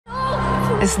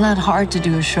It's not hard to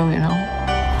do a show, you know.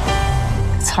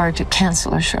 It's hard to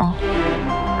cancel a show.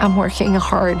 I'm working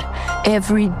hard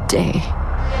every day,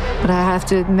 but I have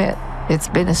to admit, it's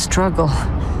been a struggle.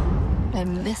 I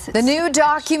miss it. The new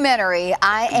documentary,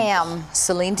 I Am,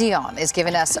 Celine Dion, is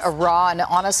giving us a raw and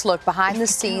honest look behind the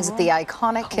scenes of the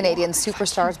iconic Canadian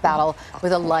superstar's battle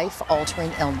with a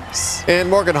life-altering illness. And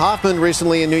Morgan Hoffman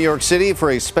recently in New York City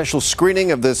for a special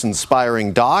screening of this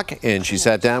inspiring doc, and she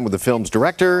sat down with the film's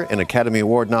director and Academy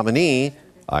Award nominee,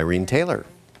 Irene Taylor.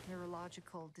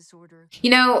 You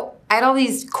know, I had all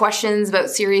these questions about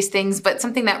serious things, but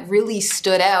something that really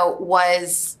stood out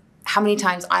was how many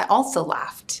times I also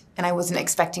laughed, and I wasn't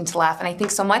expecting to laugh. And I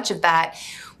think so much of that,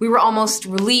 we were almost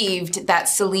relieved that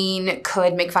Celine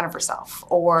could make fun of herself,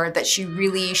 or that she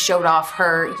really showed off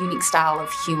her unique style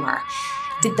of humor.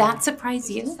 Did that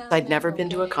surprise you? I'd never been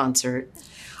to a concert.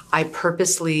 I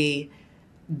purposely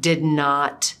did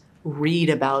not read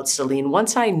about Celine.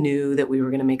 Once I knew that we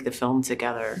were gonna make the film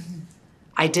together,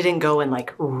 I didn't go and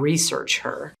like research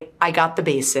her. I got the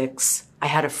basics. I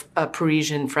had a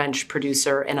Parisian French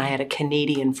producer and I had a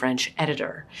Canadian French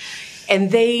editor.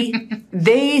 And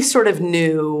they sort of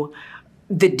knew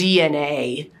the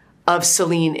DNA of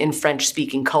Celine in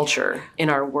French-speaking culture in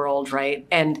our world, right?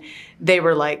 And they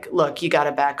were like, look, you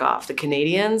gotta back off. The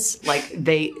Canadians, like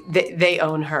they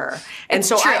own her. And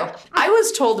so I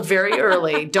was told very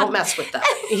early, don't mess with that.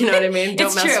 You know what I mean?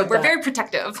 Don't mess with that. We're very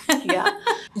protective. Yeah.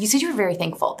 You said you were very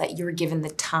thankful that you were given the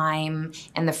time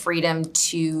and the freedom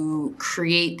to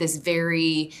create this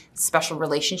very special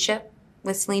relationship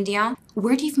with Celine Dion.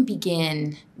 Where do you even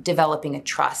begin developing a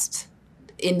trust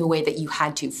in the way that you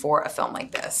had to for a film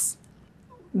like this?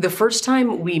 The first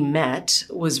time we met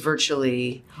was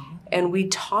virtually, and we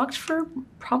talked for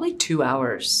probably 2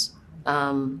 hours.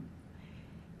 And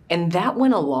that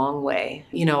went a long way.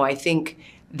 You know, I think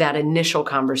that initial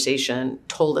conversation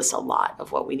told us a lot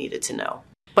of what we needed to know.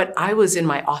 But I was in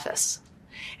my office,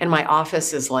 and my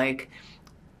office is like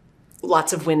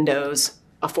lots of windows,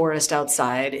 a forest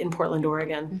outside in Portland,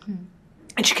 Oregon.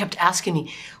 And she kept asking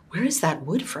me, where is that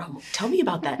wood from? Tell me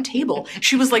about that table.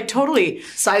 She was like totally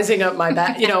sizing up my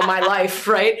my life,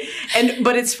 right?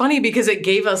 But it's funny because it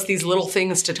gave us these little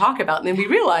things to talk about. And then we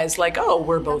realized like, oh,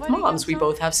 we're both moms. We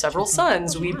both have several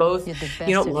sons. We both,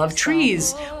 love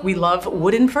trees. We love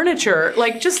wooden furniture,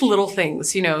 like just little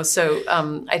things, So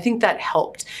I think that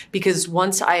helped because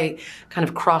once I kind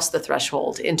of crossed the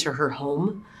threshold into her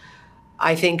home,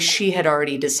 I think she had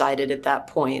already decided at that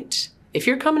point, if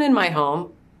you're coming in my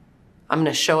home, I'm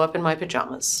gonna show up in my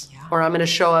pajamas, or I'm gonna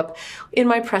show up in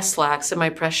my press slacks and my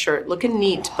press shirt looking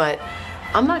neat, but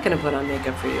I'm not gonna put on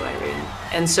makeup for you, Irene.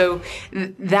 And so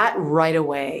that right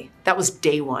away, that was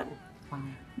day one,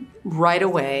 right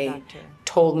away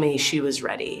told me she was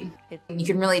ready. You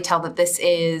can really tell that this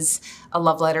is a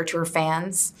love letter to her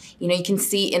fans. You can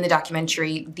see in the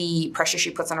documentary the pressure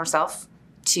she puts on herself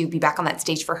to be back on that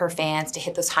stage for her fans, to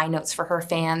hit those high notes for her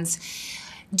fans.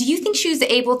 Do you think she was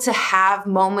able to have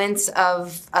moments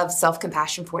of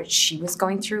self-compassion for what she was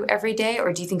going through every day?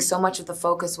 Or do you think so much of the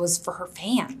focus was for her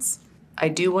fans? I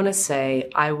do want to say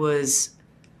I was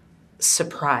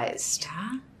surprised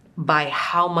by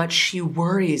how much she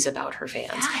worries about her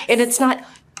fans. Yes. And it's not,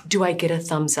 do I get a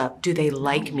thumbs up? Do they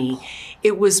like me?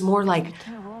 It was more like,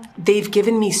 they've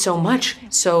given me so much.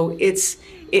 So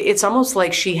it's almost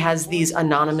like she has these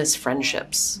anonymous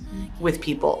friendships with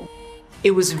people.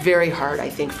 It was very hard, I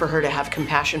think, for her to have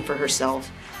compassion for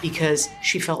herself because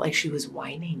she felt like she was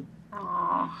whining.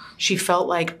 Aww. She felt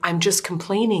like, I'm just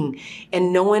complaining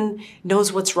and no one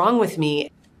knows what's wrong with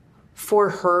me. For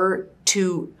her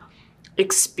to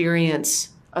experience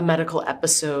a medical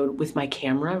episode with my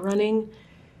camera running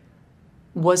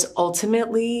was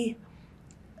ultimately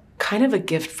kind of a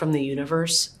gift from the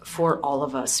universe for all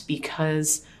of us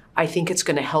because I think it's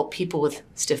going to help people with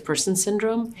stiff person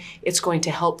syndrome. It's going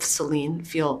to help Celine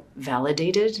feel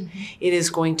validated. It is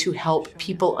going to help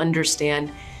people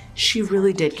understand she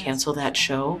really did cancel that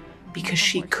show because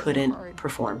she couldn't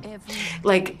perform.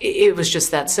 Like, it was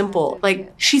just that simple.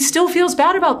 Like, she still feels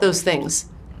bad about those things.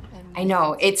 I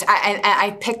know.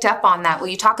 I picked up on that. Well,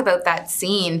 you talk about that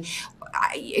scene.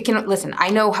 Listen, I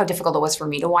know how difficult it was for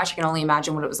me to watch. I can only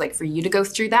imagine what it was like for you to go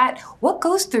through that. What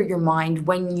goes through your mind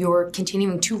when you're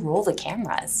continuing to roll the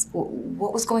cameras?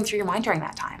 What was going through your mind during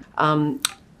that time?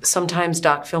 Sometimes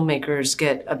doc filmmakers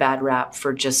get a bad rap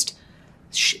for just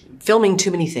filming too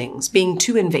many things, being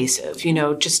too invasive,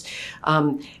 just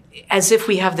as if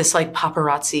we have this like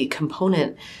paparazzi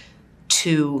component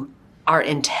to our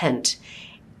intent.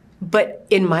 But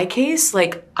in my case,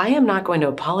 like, I am not going to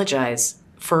apologize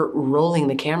for rolling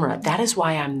the camera. That is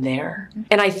why I'm there.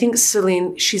 And I think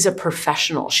Celine, she's a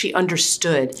professional. She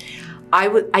understood.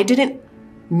 I didn't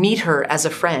meet her as a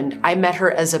friend. I met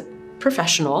her as a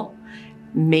professional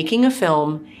making a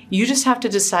film. You just have to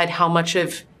decide how much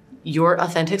of your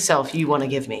authentic self you want to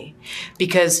give me.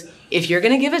 Because if you're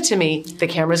going to give it to me, the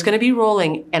camera's going to be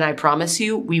rolling, and I promise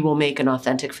you, we will make an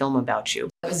authentic film about you.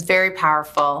 It was very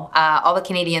powerful. All the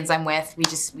Canadians I'm with,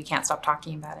 we can't stop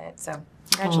talking about it. So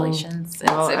congratulations.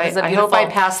 Well, It was a I hope I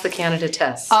beautiful- passed the Canada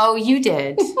test. Oh, you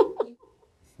did.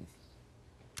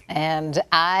 And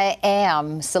I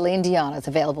Am, Celine Dion is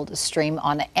available to stream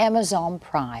on Amazon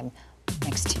Prime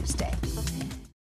next Tuesday.